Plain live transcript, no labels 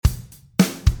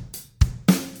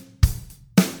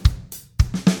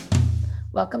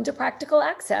Welcome to Practical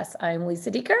Access. I'm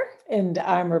Lisa Deeker. And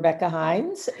I'm Rebecca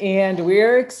Hines, and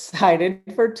we're excited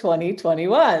for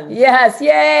 2021. Yes,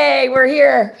 yay, we're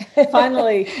here.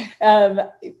 Finally,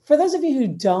 for those of you who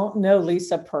don't know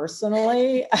Lisa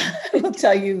personally, I will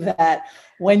tell you that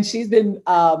when she's been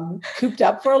cooped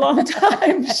up for a long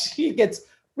time, she gets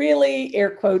really, air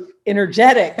quote,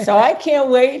 energetic. So I can't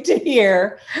wait to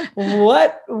hear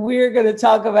what we're going to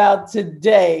talk about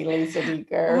today, Lisa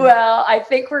Deeker. Well, I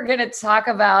think we're going to talk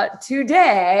about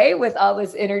today, with all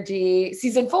this energy,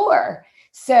 season 4.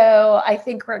 So I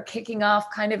think we're kicking off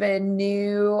kind of a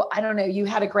new, I don't know, you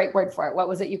had a great word for it. What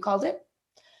was it you called it?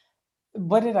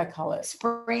 What did I call it?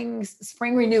 Spring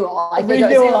renewal. I think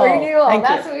renewal. Renewal.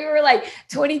 That's what we were like,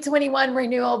 2021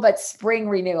 renewal, but spring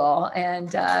renewal. And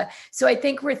so I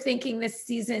think we're thinking this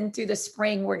season through the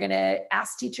spring, we're going to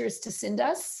ask teachers to send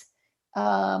us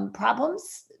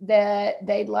problems that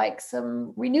they'd like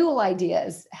some renewal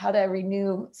ideas, how to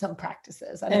renew some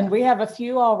practices. And we have a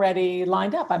few already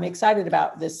lined up. I'm excited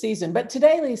about this season. But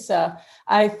today, Lisa,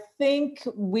 I think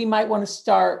we might want to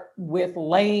start with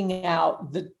laying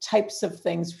out the types of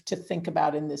things to think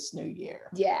about in this new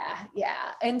year. Yeah.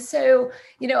 And so,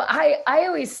 I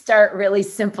always start really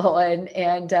simple,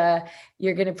 and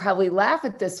you're going to probably laugh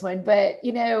at this one, but,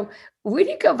 when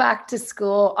you go back to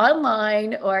school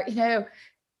online, or,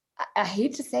 I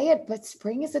hate to say it, but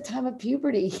spring is a time of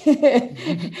puberty.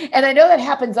 And I know that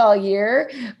happens all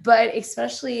year, but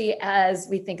especially as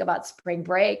we think about spring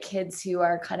break, kids who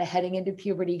are kind of heading into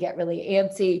puberty get really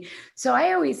antsy. So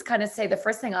I always kind of say the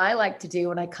first thing I like to do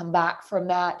when I come back from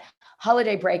that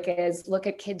holiday break is look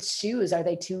at kids' shoes. Are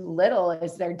they too little?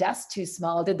 Is their desk too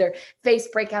small? Did their face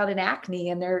break out in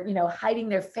acne and they're, hiding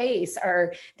their face?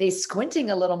 Are they squinting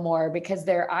a little more because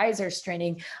their eyes are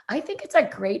straining? I think it's a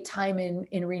great time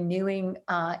in renewing.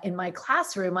 In my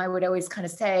classroom, I would always kind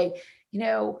of say,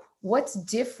 what's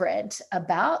different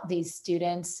about these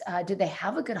students? Did they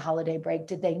have a good holiday break?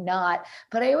 Did they not?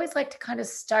 But I always like to kind of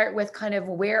start with kind of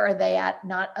where are they at,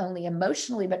 not only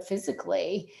emotionally, but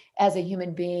physically as a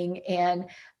human being, and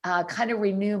kind of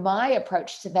renew my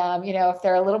approach to them. If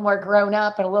they're a little more grown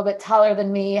up and a little bit taller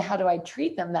than me, how do I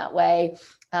treat them that way?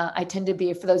 I tend to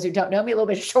be, for those who don't know me, a little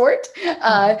bit short.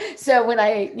 So when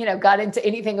I, got into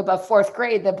anything above 4th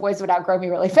grade, the boys would outgrow me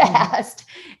really fast.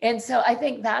 And so I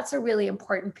think that's a really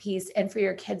important piece. And for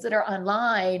your kids that are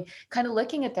online, kind of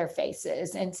looking at their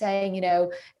faces and saying,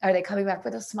 are they coming back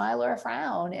with a smile or a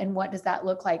frown? And what does that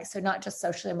look like? So not just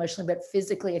socially, emotionally, but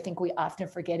physically, I think we often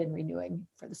forget in renewing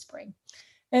for the spring.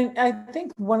 And I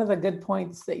think one of the good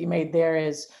points that you made there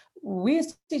is we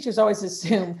as teachers always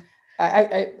assume,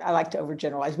 I like to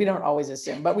overgeneralize. We don't always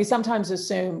assume, but we sometimes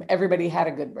assume everybody had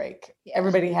a good break. Yeah.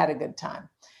 Everybody had a good time.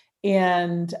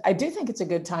 And I do think it's a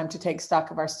good time to take stock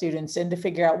of our students and to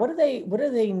figure out what do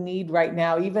they need right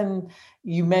now. Even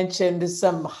you mentioned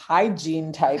some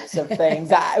hygiene types of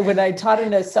things. When I taught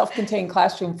in a self-contained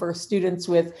classroom for students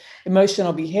with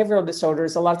emotional behavioral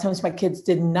disorders, a lot of times my kids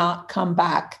did not come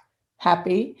back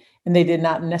happy, and they did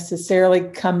not necessarily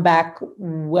come back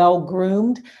well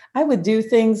groomed. I would do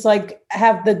things like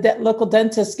have the local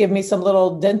dentist give me some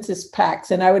little dentist packs,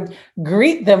 and I would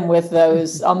greet them with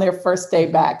those on their first day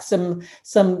back. Some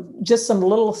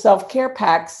little self-care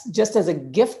packs just as a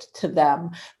gift to them,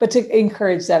 but to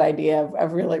encourage that idea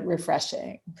of really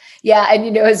refreshing. Yeah.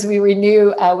 And, as we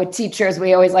renew with teachers,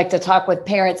 we always like to talk with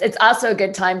parents. It's also a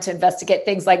good time to investigate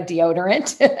things like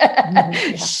deodorant,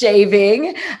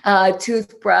 shaving,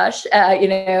 toothbrush.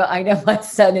 I know my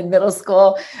son in middle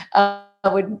school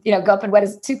would, go up and wet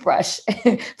his toothbrush.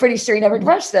 Pretty sure he never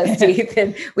brushed those teeth.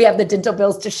 And we have the dental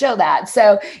bills to show that.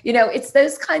 So, it's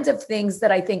those kinds of things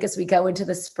that I think as we go into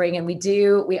the spring, and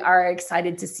we are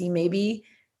excited to see maybe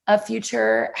a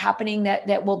future happening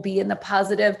that will be in the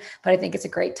positive, but I think it's a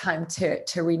great time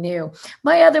to renew.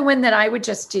 My other one that I would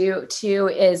just do too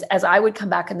is, as I would come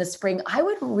back in the spring, I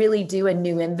would really do a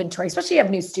new inventory, especially if you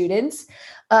have new students,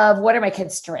 of what are my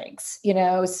kids' strengths,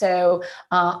 So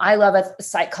I love a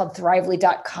site called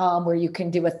Thrively.com where you can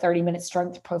do a 30-minute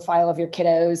strength profile of your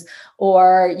kiddos,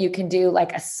 or you can do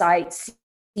like a site,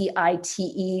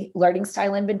 CITE, learning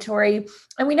style inventory.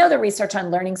 And we know the research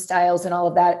on learning styles and all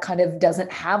of that kind of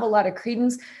doesn't have a lot of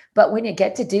credence, but when you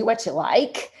get to do what you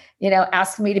like,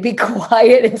 ask me to be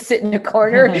quiet and sit in a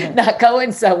corner, not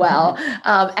going so well.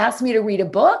 Ask me to read a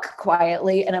book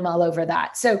quietly, and I'm all over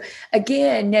that. So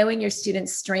again, knowing your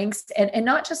students' strengths and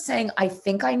not just saying, I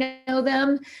think I know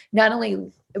them, not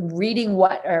only reading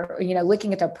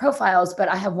looking at their profiles, but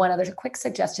I have one other quick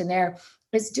suggestion there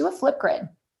is do a flip grid.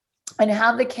 and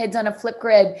have the kids on a flip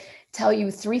grid tell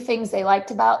you 3 things they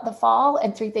liked about the fall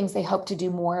and 3 things they hope to do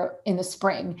more in the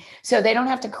spring. So they don't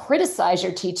have to criticize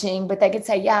your teaching, but they could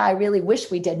say, yeah, I really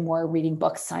wish we did more reading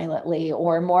books silently,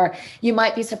 or more. You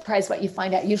might be surprised what you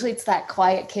find out. Usually it's that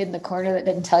quiet kid in the corner that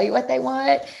didn't tell you what they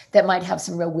want that might have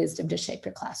some real wisdom to shape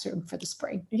your classroom for the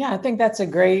spring. Yeah, I think that's a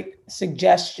great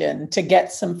suggestion to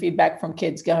get some feedback from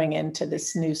kids going into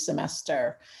this new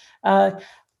semester.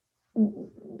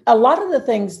 A lot of the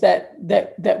things that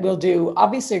we'll do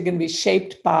obviously are going to be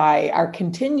shaped by our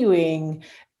continuing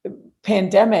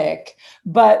pandemic,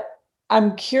 but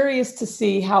I'm curious to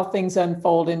see how things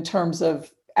unfold in terms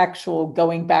of actual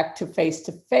going back to face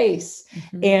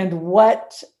and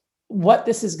what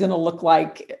this is going to look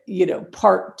like,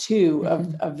 part 2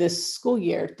 of this school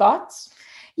year. Thoughts?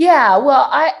 Yeah, well,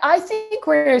 I think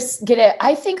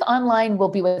I think online will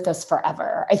be with us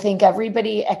forever. I think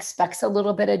everybody expects a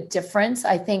little bit of difference.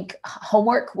 I think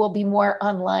homework will be more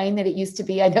online than it used to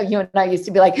be. I know you and I used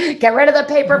to be like, get rid of the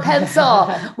paper pencil.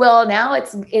 Well, now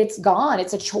it's gone.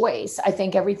 It's a choice. I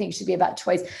think everything should be about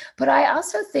choice. But I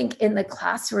also think in the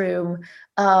classroom,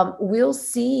 we'll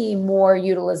see more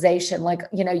utilization. Like,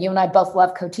 you and I both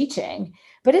love co-teaching.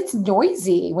 But it's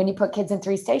noisy when you put kids in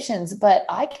 3 stations. But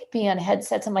I could be on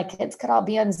headsets and my kids could all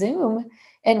be on Zoom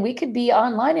and we could be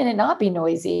online and it not be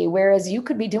noisy. Whereas you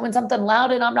could be doing something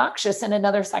loud and obnoxious in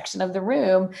another section of the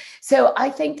room. So I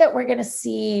think that we're going to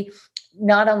see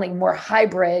not only more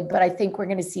hybrid, but I think we're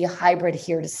going to see a hybrid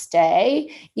here to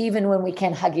stay, even when we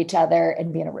can hug each other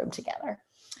and be in a room together.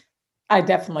 I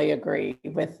definitely agree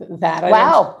with that.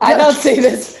 Wow. I don't see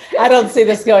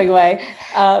this going away,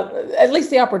 at least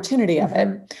the opportunity of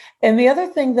it. And the other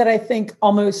thing that I think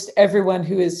almost everyone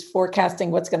who is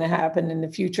forecasting what's going to happen in the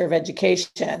future of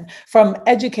education, from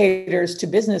educators to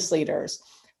business leaders,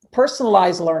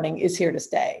 personalized learning is here to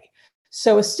stay.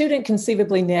 So a student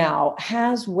conceivably now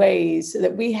has ways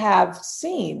that we have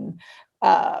seen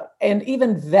and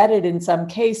even vetted in some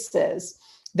cases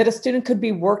that a student could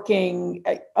be working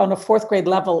on a 4th grade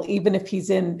level, even if he's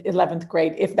in 11th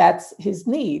grade, if that's his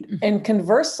need. And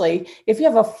conversely, if you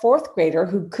have a 4th grader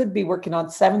who could be working on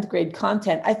 7th grade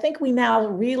content, I think we now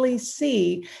really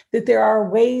see that there are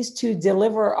ways to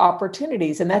deliver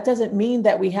opportunities. And that doesn't mean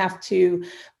that we have to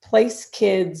place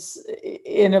kids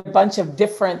in a bunch of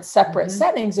different separate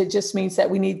settings. It just means that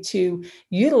we need to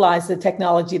utilize the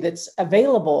technology that's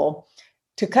available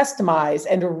to customize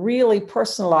and to really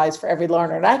personalize for every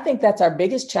learner. And I think that's our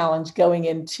biggest challenge going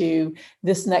into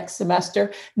this next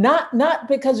semester, not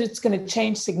because it's going to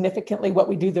change significantly what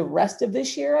we do the rest of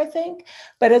this year, I think,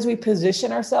 but as we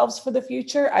position ourselves for the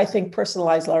future, I think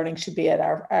personalized learning should be at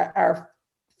our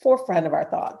forefront of our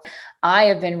thoughts. I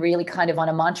have been really kind of on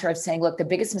a mantra of saying, look, the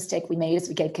biggest mistake we made is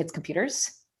we gave kids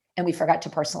computers and we forgot to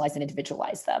personalize and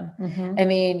individualize them. I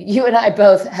mean, you and I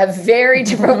both have very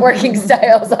different working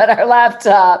styles on our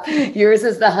laptop. Yours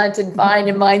is the hunt and find,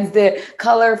 and mine's the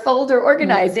color folder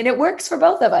organized. And it works for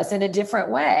both of us in a different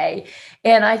way.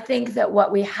 And I think that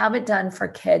what we haven't done for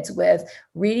kids with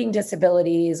reading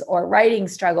disabilities or writing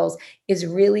struggles is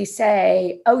really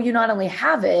say, oh, you not only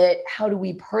have it, how do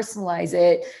we personalize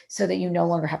it so that you no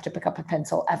longer have to pick up a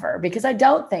pencil ever? Because I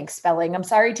don't think spelling, I'm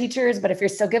sorry, teachers, but if you're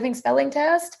still giving spelling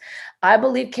tests, I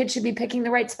believe kids should be picking the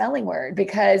right spelling word,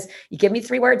 because you give me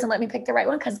 3 words and let me pick the right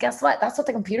one. Because guess what? That's what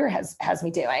the computer has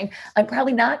me doing. I'm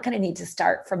probably not going to need to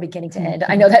start from beginning to end.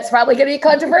 I know that's probably going to be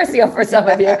controversial for some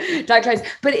of you, doctors,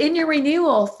 but in your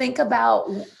renewal, think about,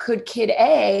 could kid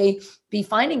A be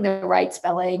finding the right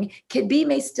spelling? Kid B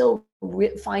may still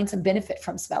find some benefit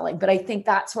from spelling, but I think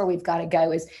that's where we've got to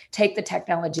go, is take the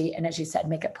technology and, as you said,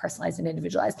 make it personalized and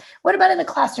individualized. What about in the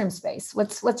classroom space?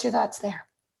 What's your thoughts there?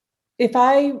 If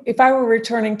I were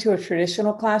returning to a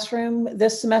traditional classroom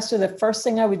this semester, the first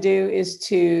thing I would do is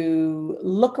to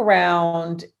look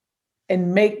around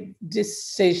and make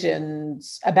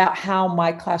decisions about how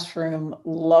my classroom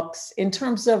looks in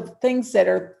terms of things that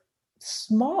are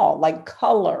small, like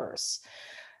colors.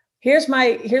 Here's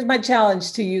my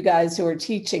challenge to you guys who are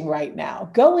teaching right now.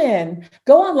 Go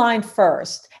online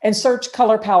first and search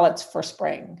color palettes for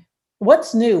spring.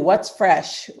 What's new? What's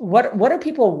fresh? What do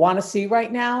people want to see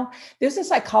right now? There's a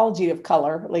psychology of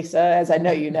color, Lisa, as I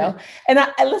know you know. And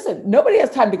I listen, nobody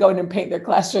has time to go in and paint their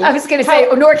classroom. I was going to say,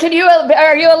 nor can you,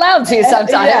 are you allowed to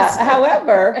sometimes? Yeah.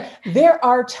 However, there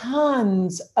are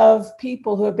tons of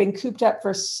people who have been cooped up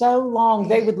for so long.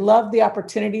 They would love the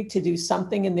opportunity to do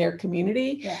something in their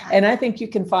community. Yeah. And I think you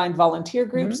can find volunteer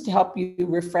groups to help you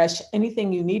refresh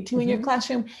anything you need to in your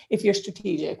classroom if you're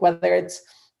strategic, whether it's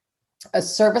a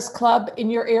service club in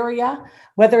your area,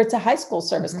 whether it's a high school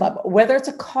service club, whether it's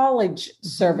a college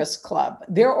service club.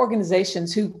 There are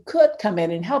organizations who could come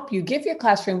in and help you give your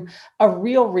classroom a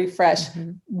real refresh,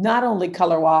 not only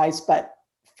color-wise, but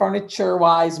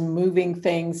furniture-wise, moving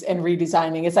things and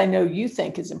redesigning, as I know you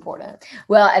think is important.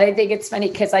 Well, and I think it's funny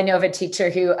because I know of a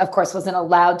teacher who, of course, wasn't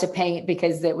allowed to paint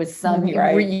because there was some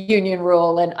union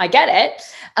rule, and I get it.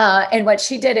 And what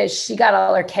she did is she got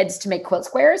all her kids to make quilt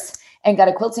squares and got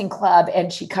a quilting club,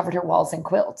 and she covered her walls in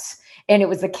quilts. And it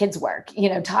was the kids' work,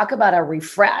 talk about a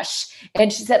refresh.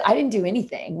 And she said, I didn't do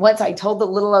anything. Once I told the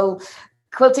little old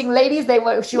quilting ladies, they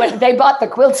bought the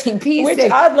quilting piece.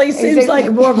 Which oddly seems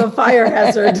like more of a fire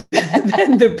hazard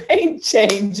than the paint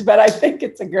change, but I think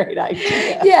it's a great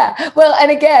idea. Yeah. Well,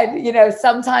 and again,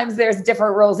 sometimes there's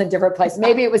different rules in different places.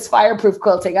 Maybe it was fireproof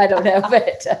quilting. I don't know.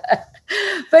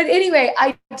 But anyway,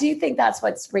 I do think that's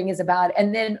what spring is about.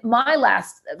 And then my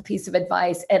last piece of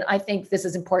advice, and I think this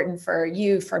is important for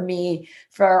you, for me,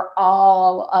 for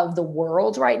all of the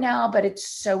world right now, but it's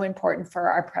so important for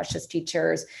our precious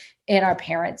teachers and our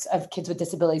parents of kids with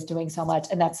disabilities doing so much,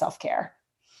 and that's self-care.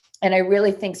 And I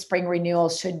really think spring renewal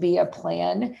should be a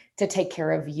plan to take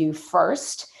care of you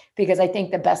first, because I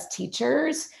think the best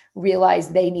teachers realize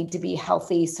they need to be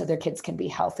healthy so their kids can be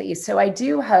healthy. So I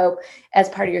do hope as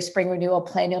part of your spring renewal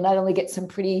plan, you'll not only get some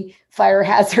pretty fire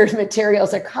hazard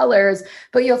materials or colors,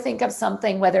 but you'll think of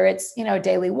something, whether it's, a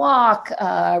daily walk,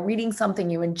 reading something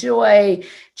you enjoy,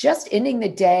 just ending the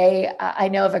day. I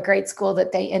know of a great school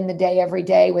that they end the day every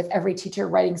day with every teacher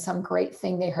writing some great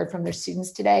thing they heard from their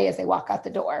students today as they walk out the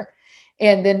door.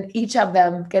 And then each of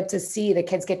them the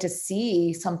kids get to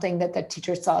see something that the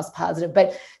teacher saw as positive,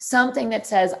 but something that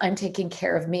says, I'm taking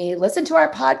care of me. Listen to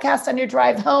our podcast on your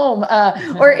drive home,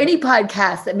 or any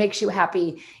podcast that makes you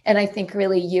happy. And I think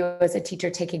really you as a teacher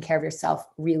taking care of yourself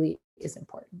really is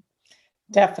important.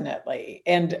 Definitely.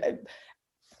 And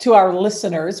to our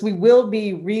listeners, we will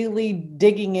be really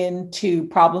digging into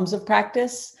problems of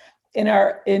practice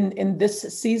in this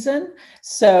season.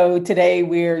 So today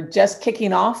we're just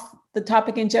kicking off the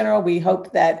topic in general. We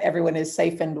hope that everyone is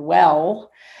safe and well.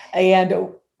 And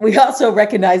we also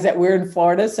recognize that we're in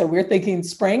Florida, so we're thinking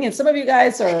spring. And some of you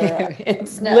guys are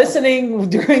listening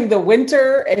during the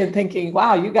winter and thinking,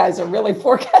 wow, you guys are really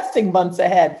forecasting months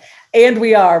ahead. And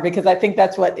we are, because I think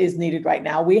that's what is needed right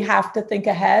now. We have to think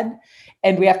ahead,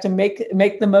 and we have to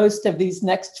make the most of these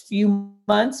next few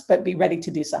months, but be ready to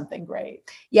do something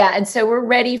great. Yeah. And so we're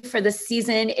ready for the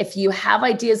season. If you have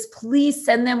ideas, please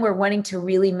send them. We're wanting to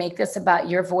really make this about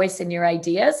your voice and your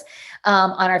ideas,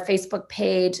 on our Facebook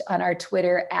page, on our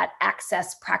Twitter at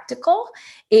Access Practical.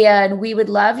 And we would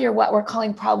love your, what we're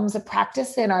calling problems of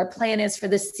practice. And our plan is for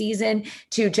this season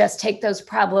to just take those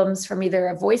problems from either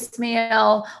a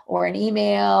voicemail or an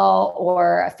email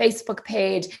or a Facebook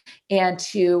page, and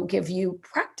to give you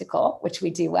practical, which we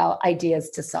do well, ideas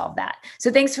to solve that.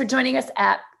 So thanks for joining us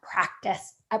at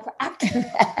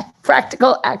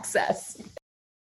Practical Access.